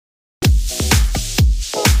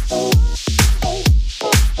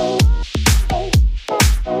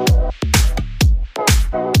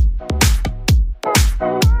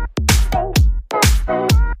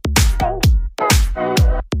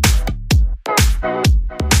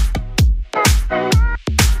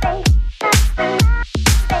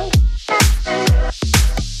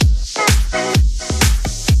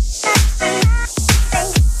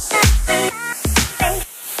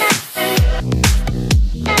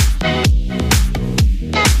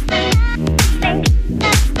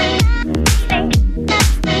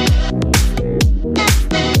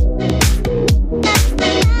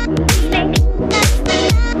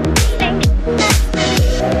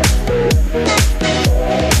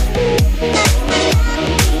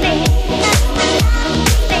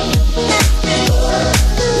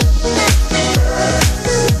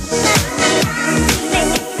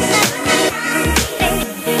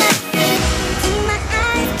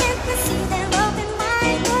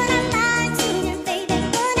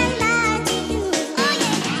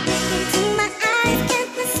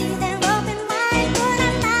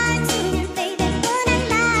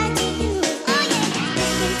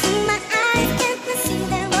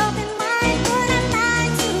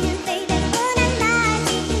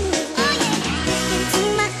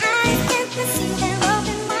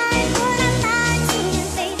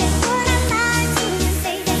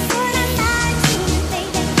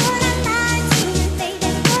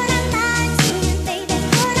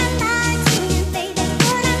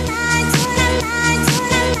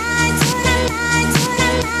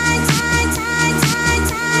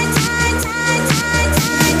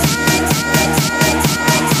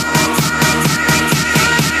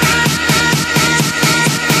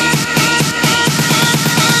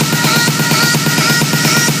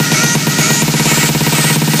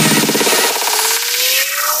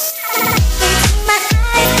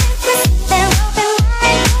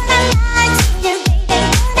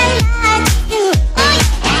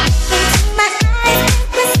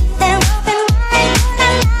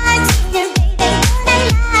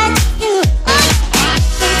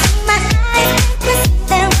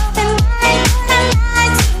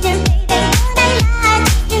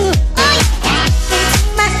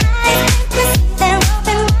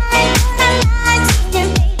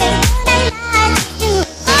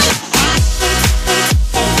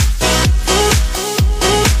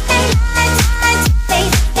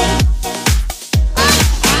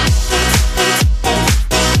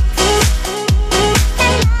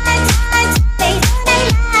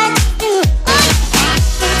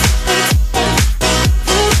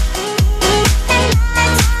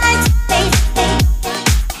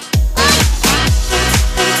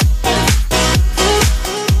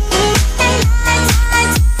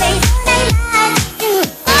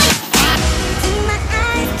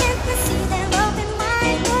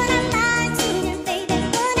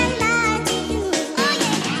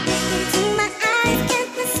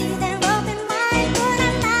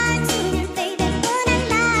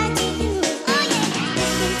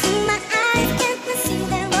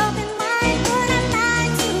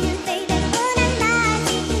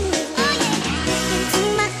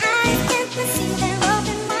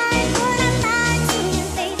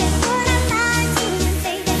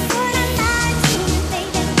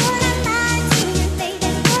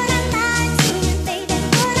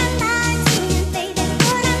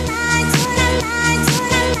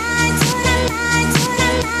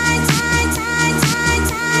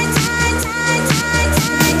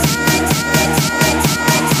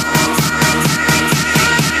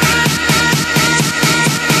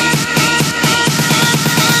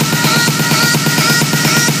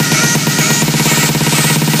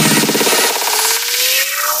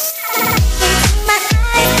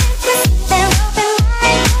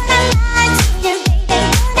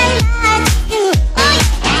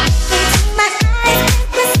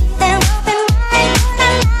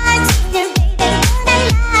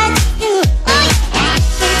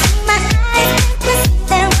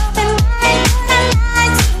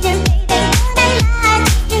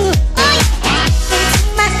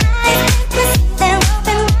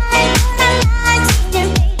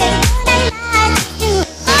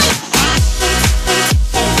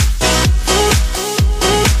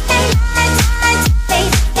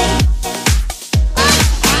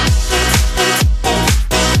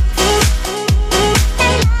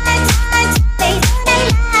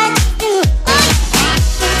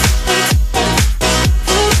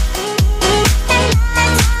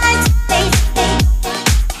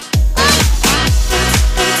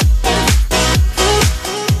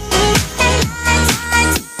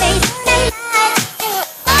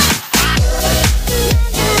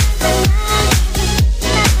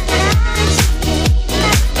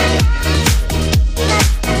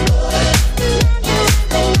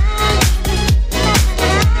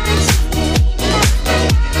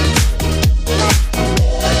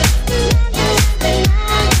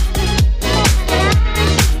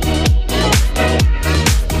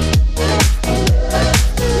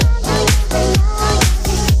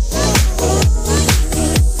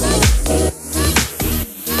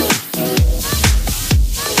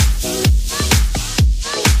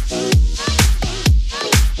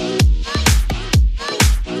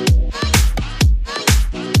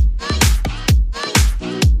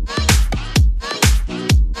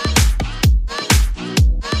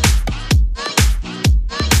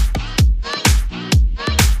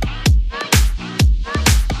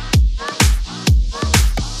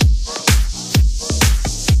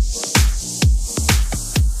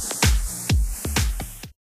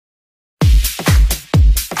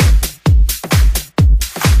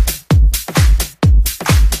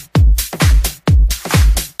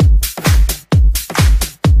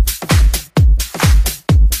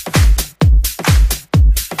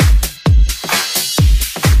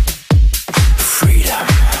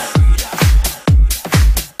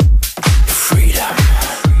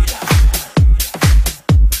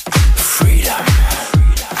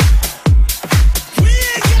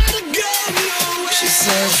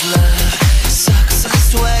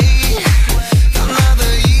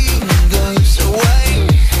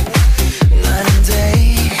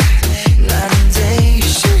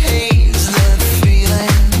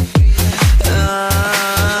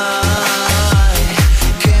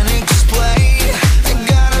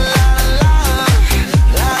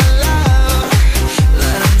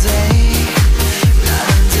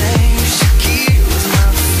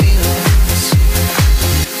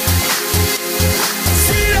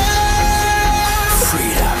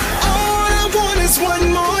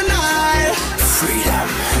one more night. Freedom.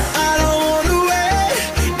 I don't wanna wait.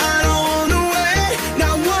 I don't wanna wait.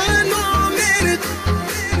 Not one more minute.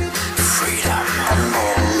 Freedom.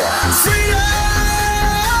 Freedom.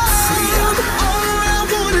 Freedom. All I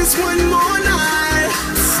want is one more night.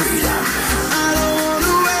 Freedom. I don't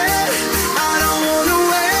wanna wait. I don't wanna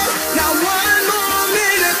wait. Not one more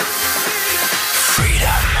minute.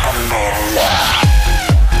 Freedom.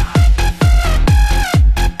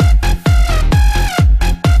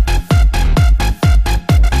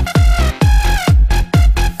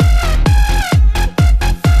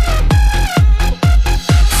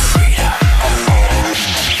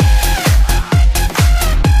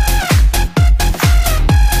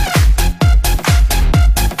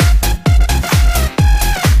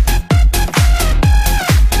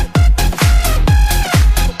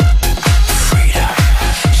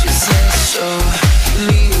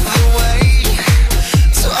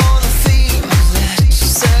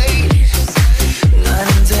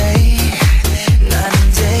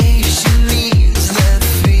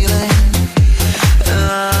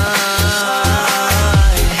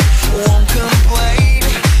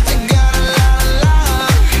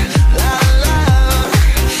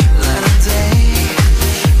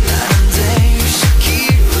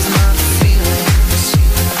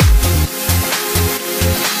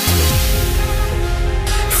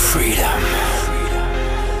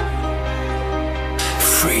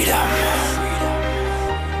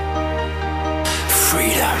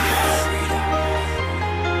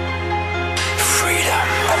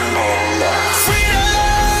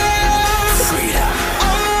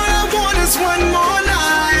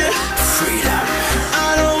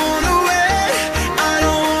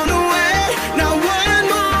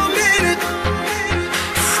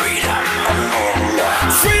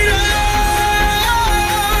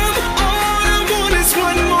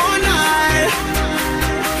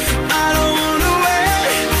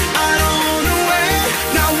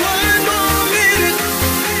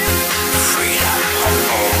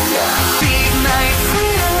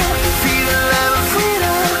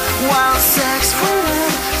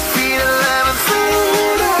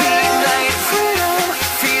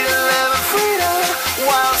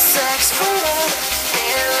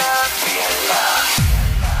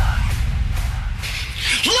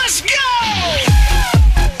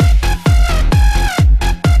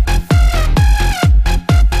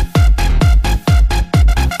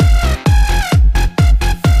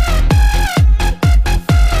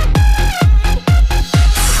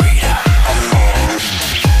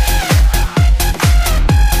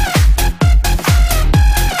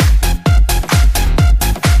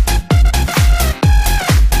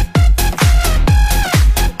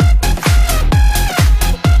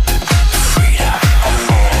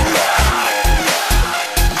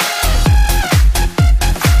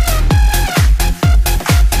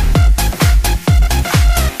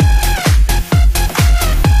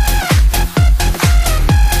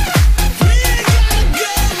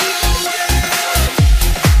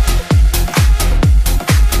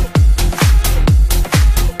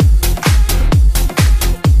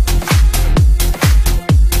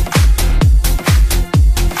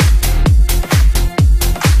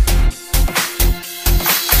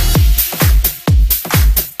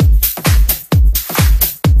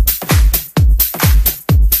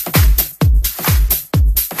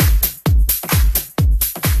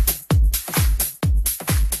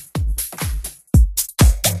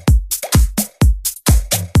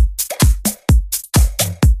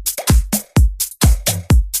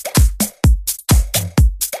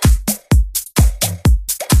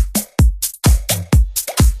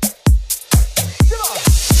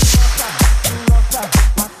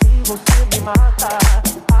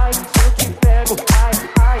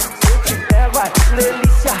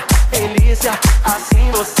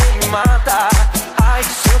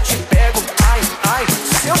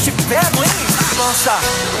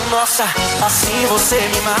 Nossa, assim você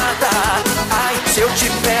me mata. Ai, se eu te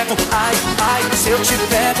pego, ai, ai, se eu te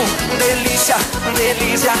pego. Delícia,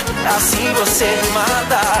 delícia, assim você me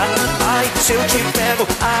mata. Ai, se eu te pego,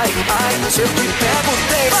 ai, ai, se eu te pego,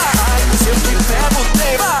 teiva. Ai, se eu te pego,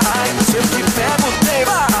 teiva. Ai, se eu te pego,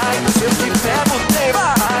 teiva. Ai, se eu te pego, teiva.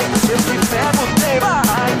 Ai, se eu te pego, teiva.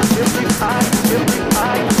 Ai, se eu te, ai, se eu te,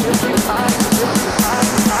 ai, se eu te, ai, se eu te, ai,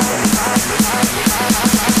 ai,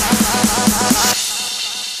 ai, ai,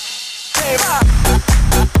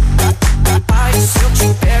 ai, se eu te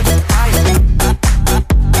pego, ai,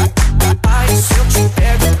 ai, se eu te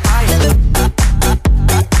pego, ai,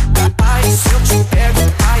 ai, se eu te pego,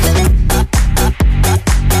 ai,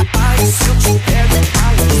 ai, se eu te pego,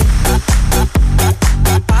 ai,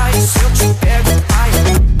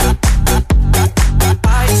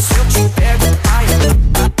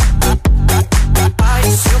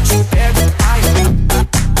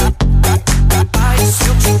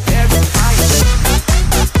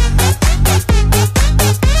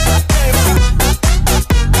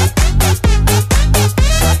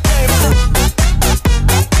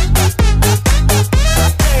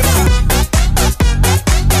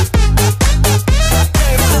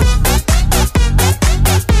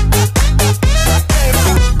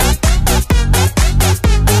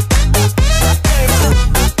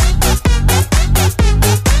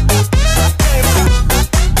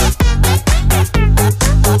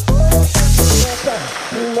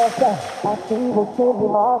 assim você me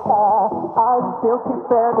mata. Ai, se eu te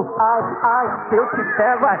pego, ai, se eu te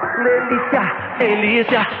pego, ai,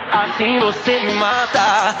 delícia, assim você me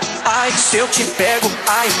mata. Ai, se eu te pego,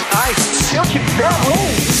 ai, se eu te pego,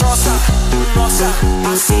 nossa,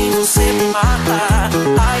 assim você me mata.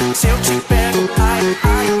 Ai, se eu te pego,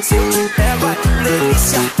 ai, se eu te pego, ai,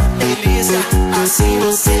 delícia, assim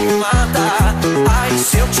você me mata. Ai,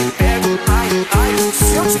 se eu te pego, ai,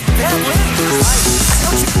 se eu te pego, ai, se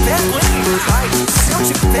eu te pego, ai, se eu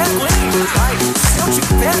te pego, ai, se eu te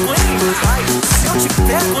pego, ai, se eu te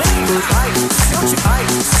pego, ai, se eu te, ai,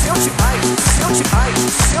 se eu te, ai, se eu te, ai,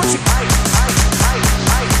 se eu te, ai,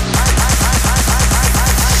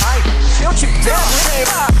 se eu te pego,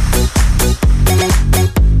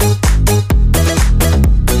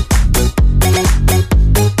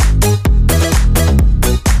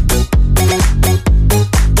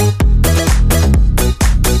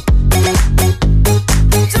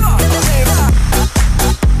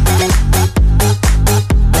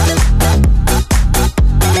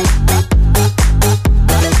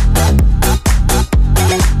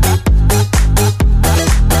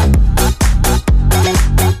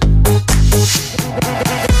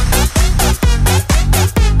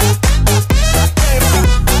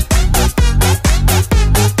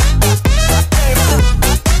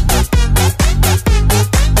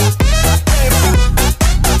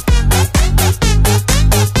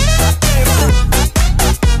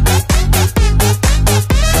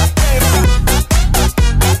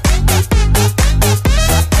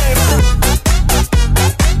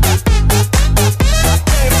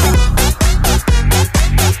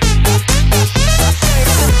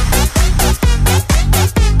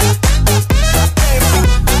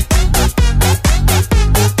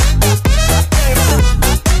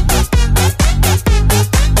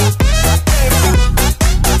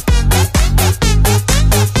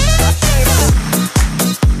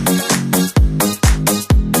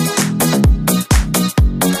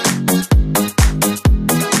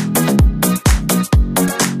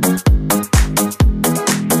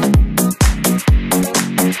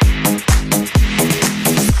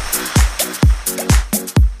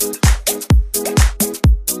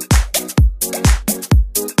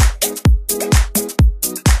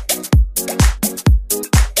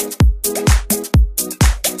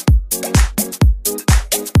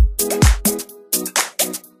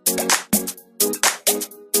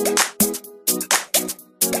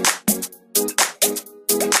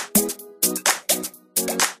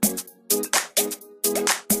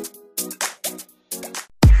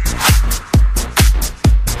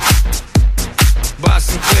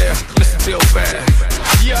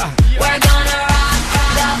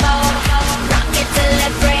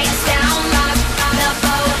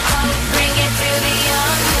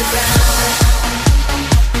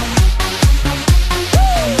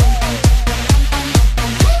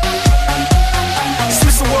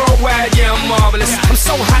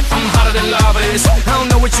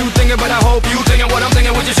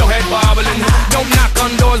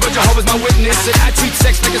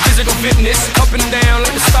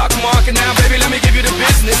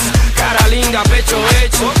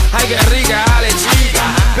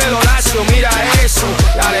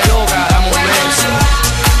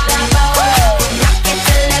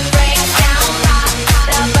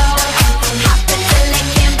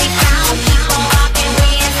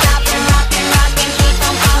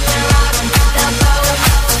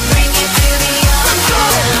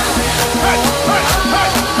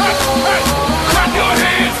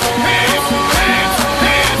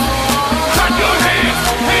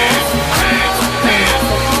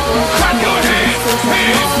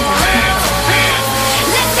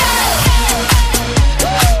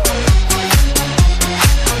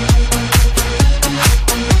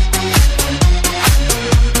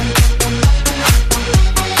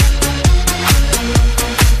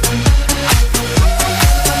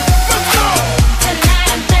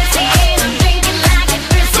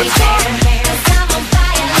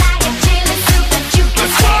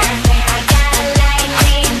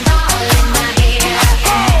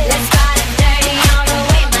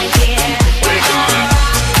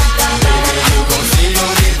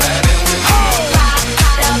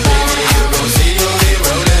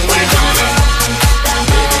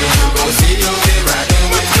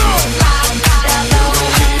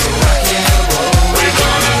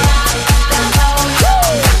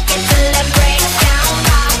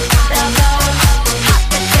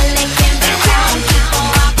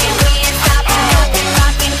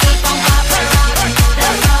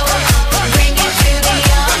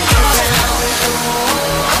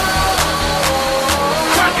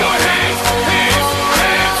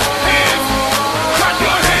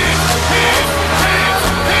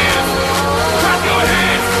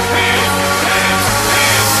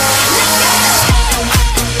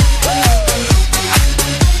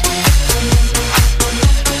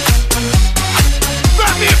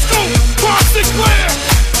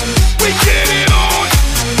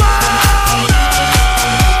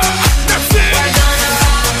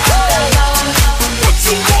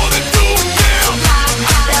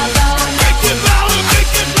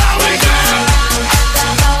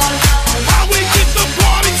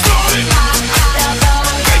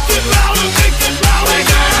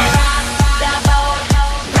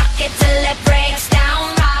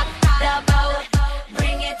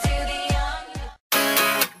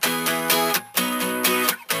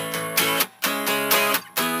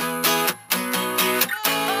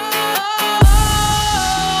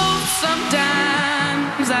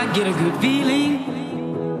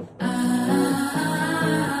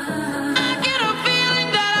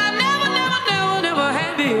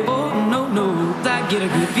 get a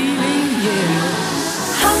good feeling,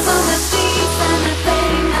 yeah. Hop on the streets and the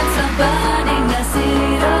flame that's a burning the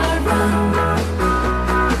city to run.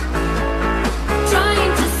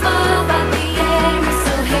 Trying to smile but the air is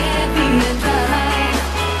so heavy and dry.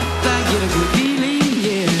 I get a good feeling,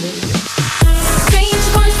 yeah. Strange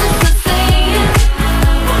voices are saying,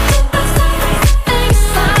 walking by sides of things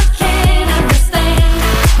I can't understand.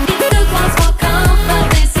 It took once for comfort,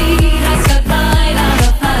 they see has got right out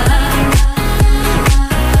of hand.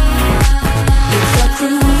 It's a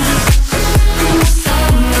cruise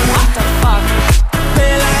somewhere. What the fuck?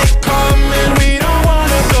 Daylight coming, we don't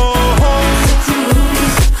wanna go home. It's a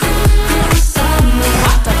cruise somewhere.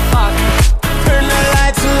 What the fuck? Turn the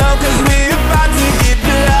lights low, cause we about to get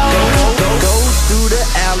low. Go through the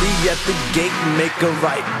alley at the gate and make a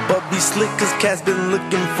right. But be slick, cause cats been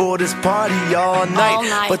looking for this party all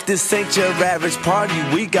night. But this ain't your average party.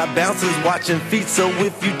 We got bouncers watching feet. So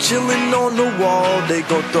if you chillin' on the wall, they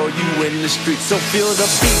gon' throw you in the street. So feel the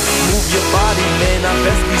beat, move your body, man. I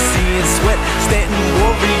best be seeing sweat. Stanton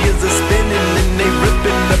warriors are spinning and they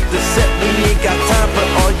ripping up the set. We ain't got time for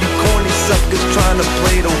all you corny suckers trying to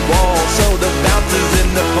play the wall. So the bouncers in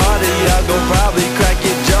the party, y'all gon' probably crack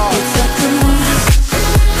your jaw. It's a cruise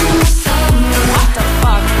somewhere. What the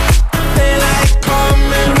fuck? Daylight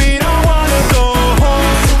coming, we don't wanna go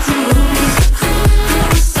home. It's a cruise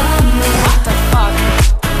somewhere. What the fuck?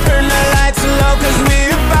 Turn the lights low, cause we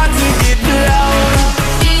about to get low.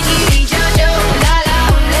 Gigi, Jojo, Lala,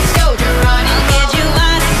 let's go, Geronimo. Get you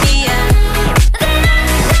out of here.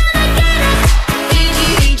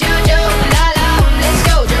 Gigi, Jojo, Lala, let's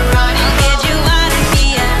go, Geronimo. Get you out of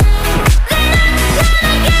here.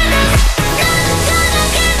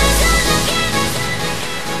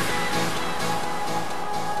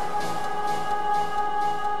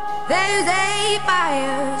 There's a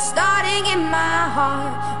fire starting in my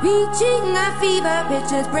heart, reaching a fever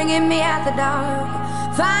pitch, it's bringing me out the dark.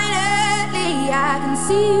 Finally, I can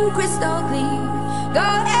see you crystal clear. Go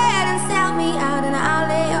ahead and sell me out and I'll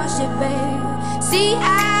lay your shit bare. See,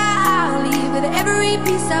 I'll leave with every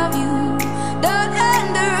piece of you. Don't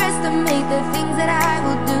underestimate the things that I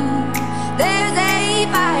will do. There's a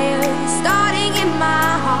fire starting in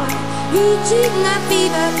my heart, reaching a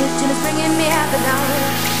fever pitch, and it's bringing me out the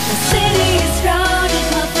dark. The city is crowded,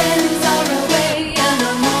 my friends are away, and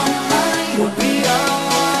I'm on my We'll be alright.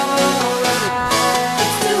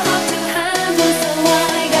 It's too hot to handle, so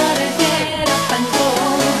I gotta get up and go.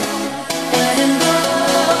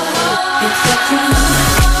 It's a cruise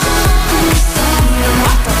somewhere.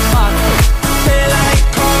 What the fuck? Daylight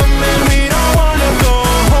coming, we don't wanna go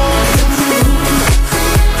home. Cruise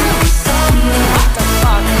somewhere. What the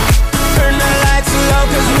fuck? Turn the lights low,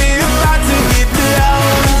 cause we about to get low.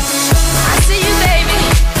 I see you, baby,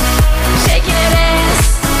 shaking that ass.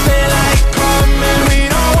 Daylight coming, we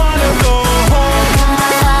don't wanna go home.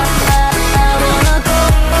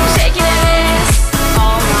 Shaking that ass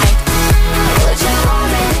all night. Put your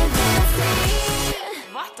arm in it, dancing.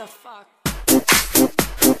 What the fuck?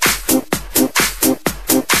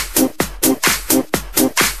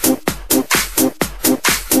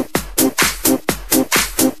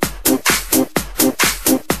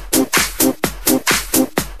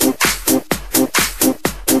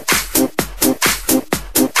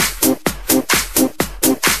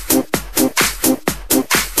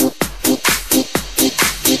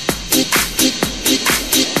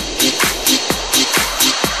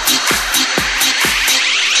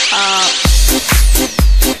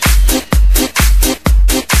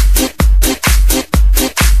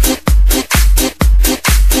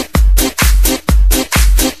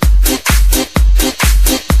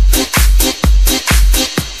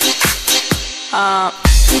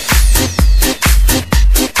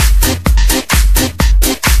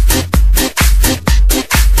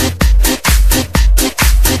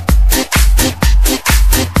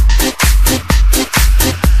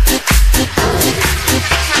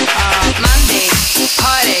 Monday,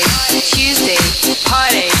 party. Tuesday,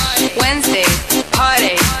 party. Wednesday,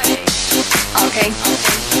 party. Okay.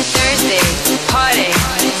 Thursday, party.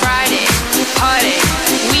 Friday, party.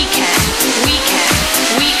 Weekend,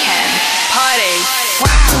 party.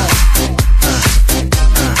 Wow.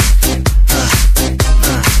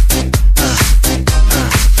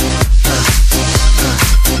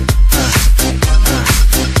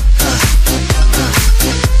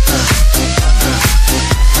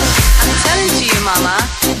 I'm telling to you, mama,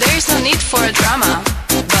 there is no need for a drama.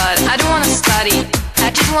 But I don't wanna study,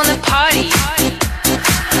 I just wanna party.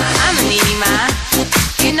 I'm a needy man.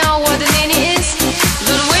 You know what a needy is?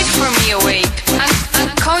 Don't wait for me awake. I'm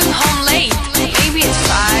coming home late. Maybe it's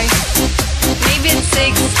 5, maybe it's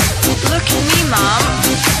 6. Look at me, Mom.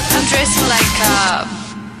 I'm dressing like a...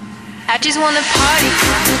 I just wanna party,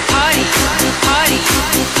 party, party, party,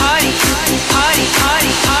 party, party,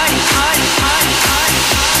 party, party, party, party.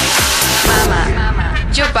 Mama,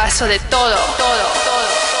 yo paso de todo, todo, todo,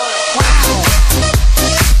 todo.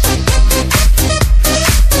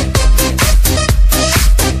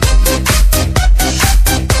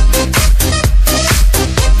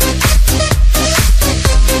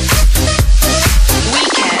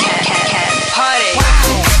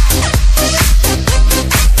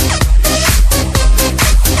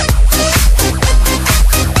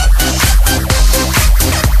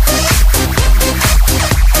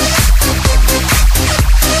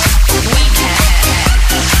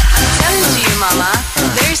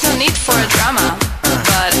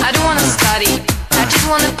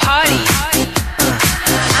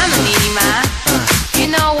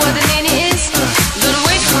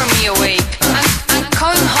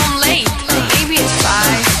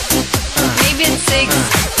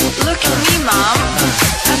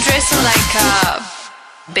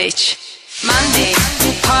 Bitch.